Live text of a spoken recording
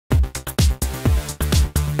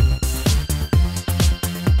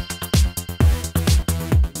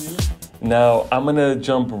Now, I'm going to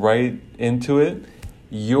jump right into it.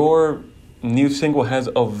 Your new single has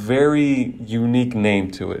a very unique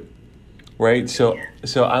name to it, right? So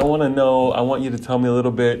I want to know, I want you to tell me a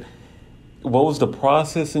little bit, what was the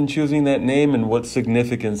process in choosing that name and what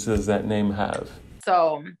significance does that name have?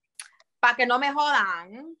 So, pa que no me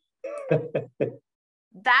jodan,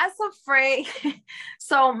 that's a phrase.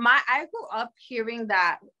 So I grew up hearing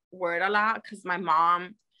that word a lot because my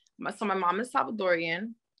mom is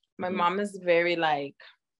Salvadorian. My mom is very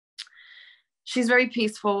she's very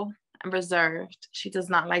peaceful and reserved. She does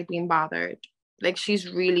not like being bothered. Like she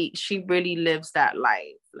really lives that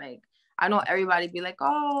life. Like I know everybody be like,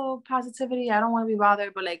 oh, positivity, I don't want to be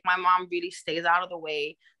bothered. But like my mom really stays out of the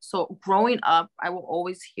way. So growing up, I will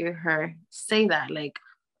always hear her say that, like,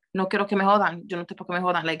 no quiero que me jodan, yo no te puedo que me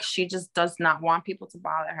jodan. Like she just does not want people to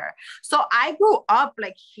bother her. So I grew up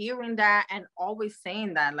like hearing that and always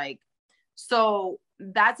saying that. Like, so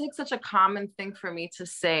that's like such a common thing for me to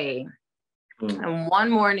say. And one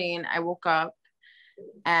morning I woke up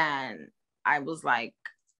and I was like,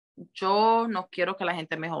 yo no quiero que la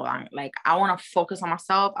gente me jodan. Like, I want to focus on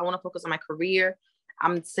myself. I want to focus on my career.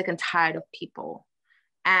 I'm sick and tired of people.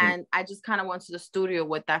 And I just kind of went to the studio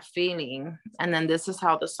with that feeling. And then this is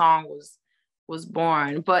how the song was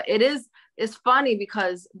born. But it's funny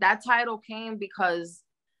because that title came because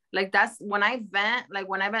like that's when I vent, like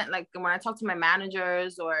when I talk to my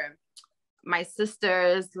managers or my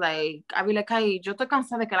sisters, like I be like, hey, yo estoy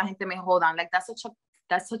cansada de que la gente me jodan. Like that's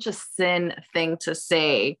such a sin thing to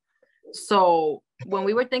say. So when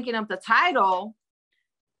we were thinking of the title,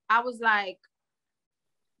 I was like,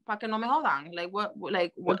 pa que no me jodan. Like what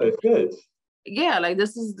That's good. Yeah, like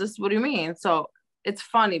this what do you mean? So it's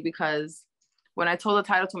funny because when I told the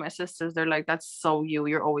title to my sisters, they're like, that's so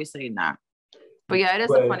you're always saying that. But yeah, it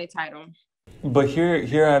is a funny title. But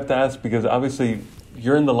here I have to ask, because obviously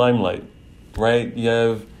you're in the limelight, right? You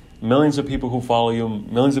have millions of people who follow you,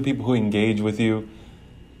 millions of people who engage with you.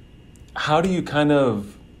 How do you kind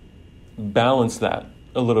of balance that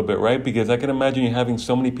a little bit, right? Because I can imagine you having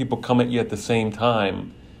so many people come at you at the same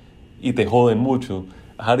time. Y te joden mucho.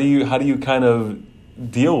 How do you kind of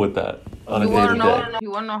deal with that on a day-to-day?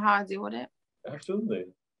 You want to know how I deal with it? Absolutely.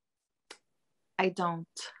 I don't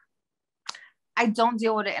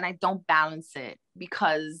deal with it and I don't balance it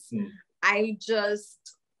because I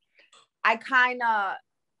kind of,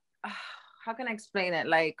 how can I explain it?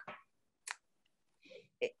 Like,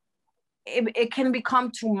 it can become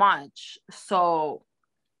too much. So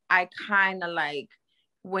I kind of like,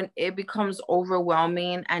 when it becomes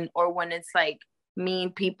overwhelming or when it's like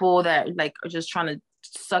mean people that like are just trying to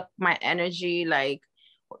suck my energy, like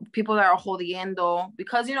people that are jodiendo,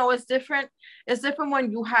 because it's different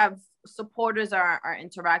when you have supporters are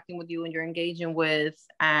interacting with you and you're engaging with,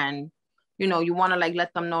 and you want to like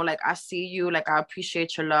let them know like I see you, like I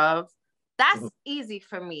appreciate your love. That's easy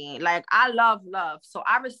for me. Like I love, so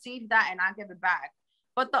I receive that and I give it back.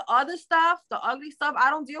 But the other stuff, the ugly stuff, I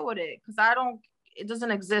don't deal with it because it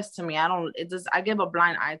doesn't exist to me. I give a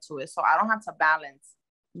blind eye to it. So I don't have to balance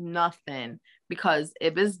nothing, because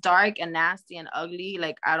if it's dark and nasty and ugly,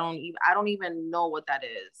 like I don't even know what that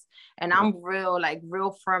is. And I'm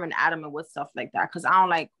real firm and adamant with stuff like that because I don't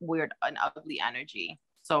like weird and ugly energy.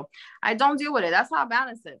 So I don't deal with it. That's how I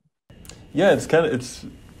balance it. Yeah, it's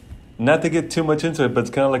not to get too much into it, but it's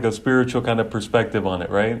kind of like a spiritual kind of perspective on it,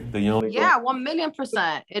 right? Yeah,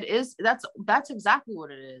 1,000,000%. It is. That's exactly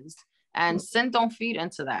what it is. And sin don't feed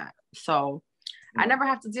into that. So I never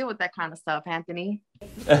have to deal with that kind of stuff, Anthony.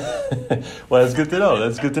 Well, that's good to know.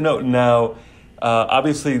 That's good to know. Now,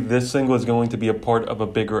 obviously, this single is going to be a part of a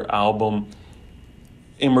bigger album.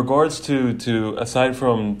 In regards to aside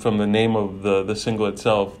from the name of the single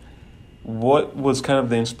itself, what was kind of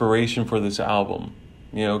the inspiration for this album?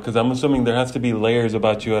 Because I'm assuming there has to be layers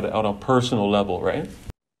about you on a personal level, right?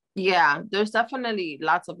 Yeah, there's definitely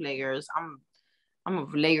lots of layers. I'm a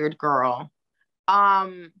layered girl.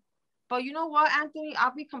 But you know what, Anthony?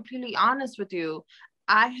 I'll be completely honest with you.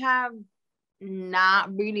 I have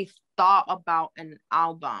not really thought about an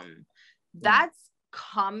album. That's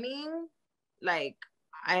coming. Like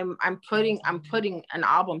I'm putting an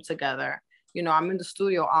album together. I'm in the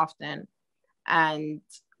studio often, and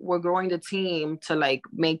we're growing the team to like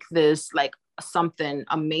make this like something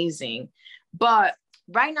amazing. But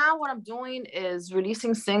right now what I'm doing is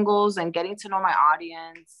releasing singles and getting to know my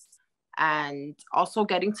audience, and also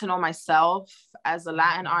getting to know myself as a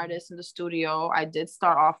Latin artist in the studio. I did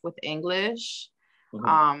start off with English.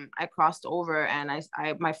 I crossed over and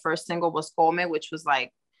I my first single was Come, which was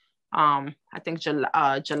like I think July,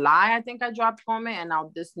 I think I dropped Moment, and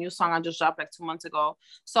now this new song I just dropped like 2 months ago.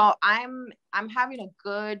 So I'm having a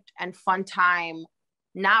good and fun time,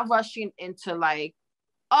 not rushing into like,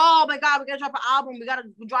 oh my God, we gotta drop an album, we gotta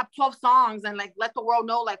drop 12 songs and like let the world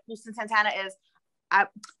know like who Cyn Santana is. I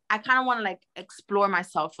I kind of want to like explore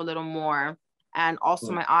myself a little more, and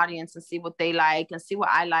also my audience, and see what they like and see what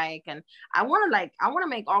I like. And I want to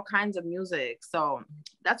make all kinds of music. So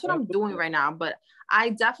that's what I'm doing right now. But I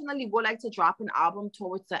definitely would like to drop an album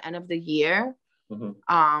towards the end of the year.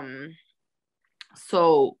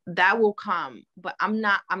 So that will come, but I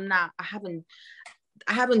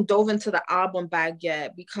haven't dove into the album bag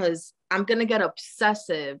yet, because I'm gonna get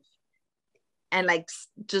obsessive and like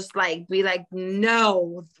just like be like,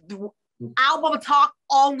 no, album talk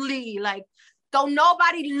only. Like, don't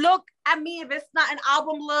nobody look at me if it's not an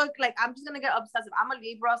album look. Like, I'm just gonna get obsessive. I'm a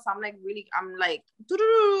Libra, so I'm like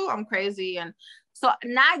I'm crazy. And so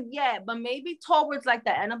not yet, but maybe towards like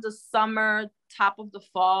the end of the summer, top of the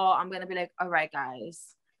fall, I'm gonna be like, all right,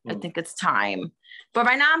 guys, I think it's time. But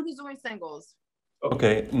right now I'm just doing singles.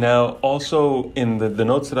 Okay. Now, also in the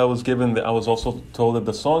notes that I was given, I was also told that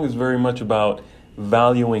the song is very much about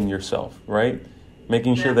valuing yourself, right?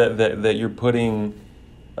 Making sure that you're putting,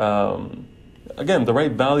 again, the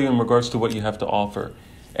right value in regards to what you have to offer.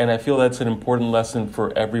 And I feel that's an important lesson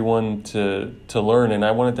for everyone to learn. And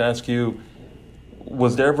I wanted to ask you,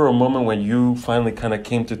 was there ever a moment when you finally kind of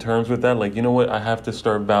came to terms with that? Like, you know what, I have to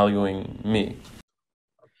start valuing me.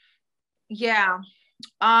 Yeah.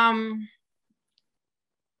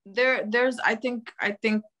 There's I think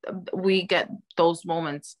we get those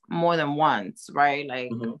moments more than once, right? Like,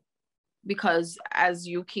 because as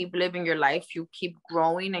you keep living your life, you keep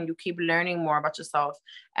growing and you keep learning more about yourself.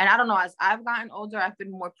 And I don't know, as I've gotten older, I've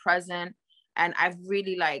been more present, and I've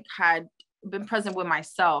really like been present with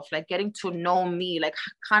myself, like getting to know me, like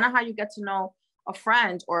kind of how you get to know a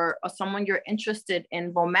friend or someone you're interested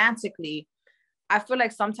in romantically. I feel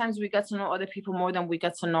like sometimes we get to know other people more than we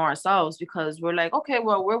get to know ourselves, because we're like, okay,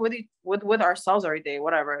 well, we're with ourselves every day,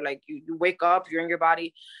 whatever. Like you wake up, you're in your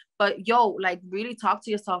body, but like really talk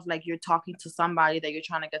to yourself like you're talking to somebody that you're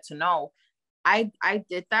trying to get to know. I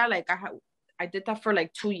did that. Like I did that for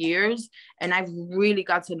like 2 years, and I really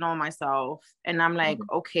got to know myself. And I'm like,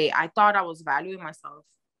 okay, I thought I was valuing myself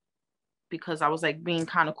because I was like being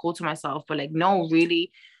kind of cool to myself, but like, no,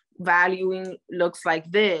 really valuing looks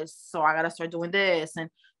like this, so I gotta start doing this.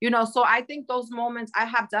 And so I think those moments, I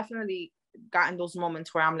have definitely gotten those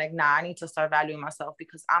moments where I'm like, nah, I need to start valuing myself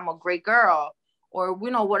because I'm a great girl, or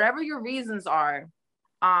whatever your reasons are.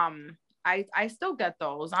 I still get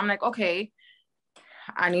those. I'm like, okay,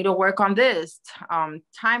 I need to work on this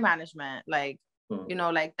time management, like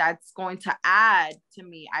like that's going to add to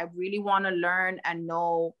me. I really want to learn and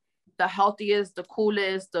know the healthiest, the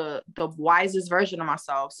coolest, the wisest version of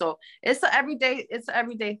myself. So it's an everyday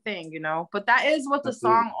thing, but that is what the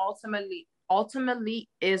song ultimately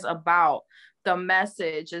is about. The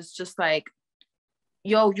message is just like,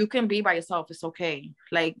 yo, you can be by yourself, it's okay.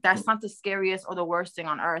 Like, that's not the scariest or the worst thing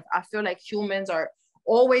on earth. I feel like humans are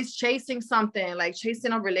always chasing something, like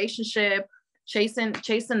chasing a relationship, chasing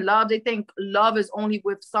love. They think love is only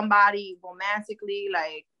with somebody romantically.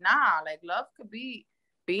 Like, nah, like love could be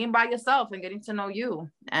being by yourself and getting to know you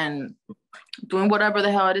and doing whatever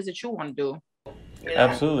the hell it is that you want to do.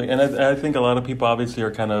 Absolutely. And I think a lot of people obviously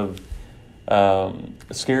are kind of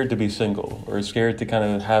scared to be single, or scared to kind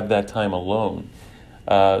of have that time alone.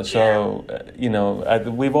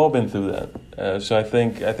 We've all been through that. So I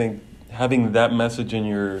think having that message in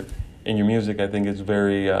your music, I think is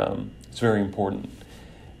it's very important.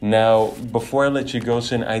 Now, before I let you go,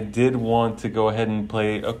 Cyn, I did want to go ahead and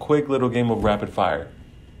play a quick little game of rapid fire.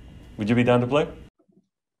 Would you be down to play?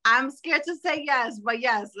 I'm scared to say yes, but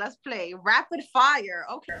yes, let's play. Rapid fire.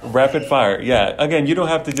 Okay. Rapid fire, yeah. Again, you don't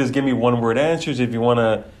have to just give me one word answers. If you want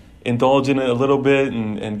to indulge in it a little bit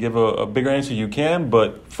and give a bigger answer, you can.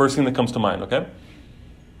 But first thing that comes to mind, okay?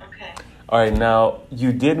 Okay. All right, now,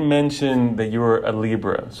 you did mention that you were a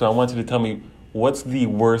Libra. So I want you to tell me, what's the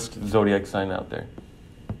worst zodiac sign out there?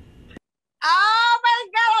 Oh my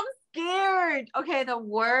God, I'm scared. Okay, the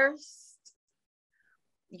worst.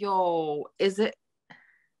 Yo,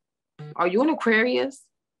 are you an Aquarius?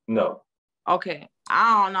 No. Okay.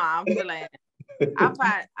 I don't know. I feel like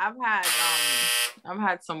I've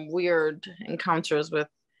had some weird encounters with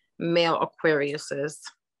male Aquariuses.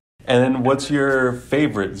 And then what's your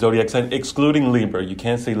favorite zodiac sign, excluding Libra? You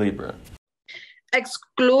can't say Libra.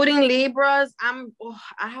 Excluding Libras,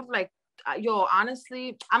 honestly,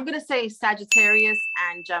 I'm going to say Sagittarius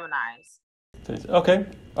and Geminis. Okay.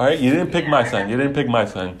 All right. You didn't pick my sign.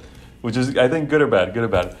 Which is, I think, good or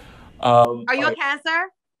bad. Are you a Cancer?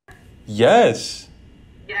 Yes.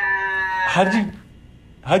 Yeah.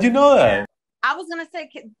 How'd you know that? I was gonna say,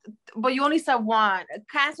 but you only said one.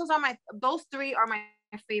 Cancers are those three are my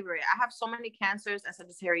favorite. I have so many Cancers and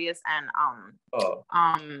Sagittarius and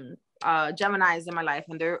Geminis in my life,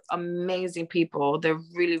 and they're amazing people. They're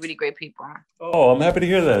really, really great people. Oh, I'm happy to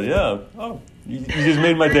hear that. Yeah. Oh, you just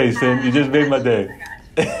made my day, Cyn. You just made my day.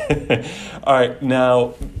 All right.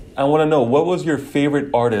 Now, I want to know, what was your favorite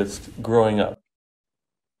artist growing up?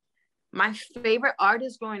 My favorite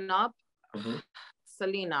artist growing up,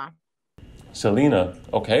 Selena. Selena.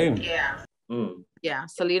 Okay. Yeah. Yeah,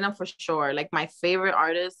 Selena for sure. Like my favorite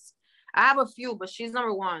artist. I have a few, but she's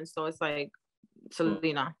number one. So it's like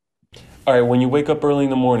Selena. All right. When you wake up early in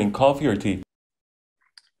the morning, coffee or tea?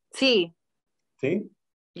 Tea. Tea?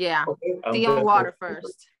 Yeah. Okay, Tea and water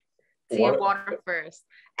first. Tea and water first.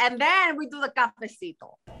 And then we do the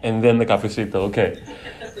cafecito. And then the cafecito. Okay.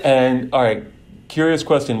 And all right. Curious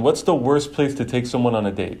question. What's the worst place to take someone on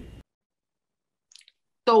a date?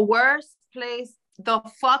 The worst place, the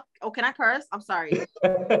fuck. Oh, can I curse? I'm sorry.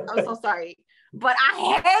 I'm so sorry. But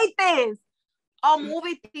I hate this. A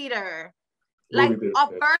movie theater. Like a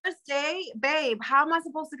first date, babe, how am I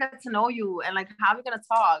supposed to get to know you? And like, how are we going to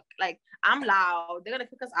talk? Like, I'm loud. They're going to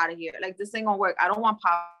kick us out of here. Like, this ain't going to work. I don't want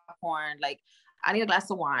popcorn. Like, I need a glass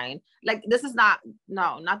of wine. Like, this is not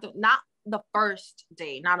the first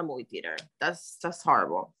date, not a movie theater. That's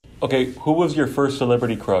horrible. Okay, who was your first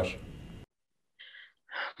celebrity crush?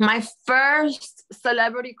 My first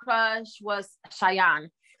celebrity crush was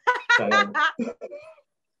Cheyenne. Okay.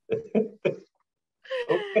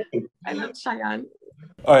 I love Cheyenne.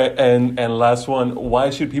 All right, and last one. Why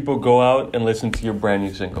should people go out and listen to your brand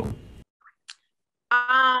new single?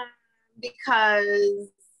 Because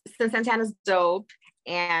Cyn Santana's dope,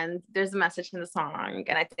 and there's a message in the song,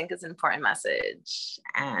 and I think it's an important message,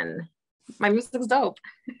 and my music's dope.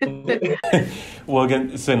 Well,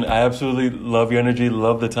 again, Cyn, I absolutely love your energy,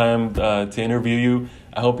 love the time to interview you.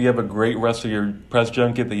 I hope you have a great rest of your press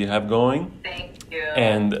junket that you have going. Thank you.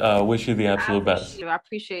 And wish you the absolute best. I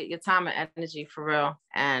appreciate your time and energy, for real.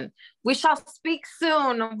 And we shall speak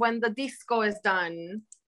soon when the disco is done.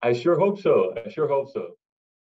 I sure hope so.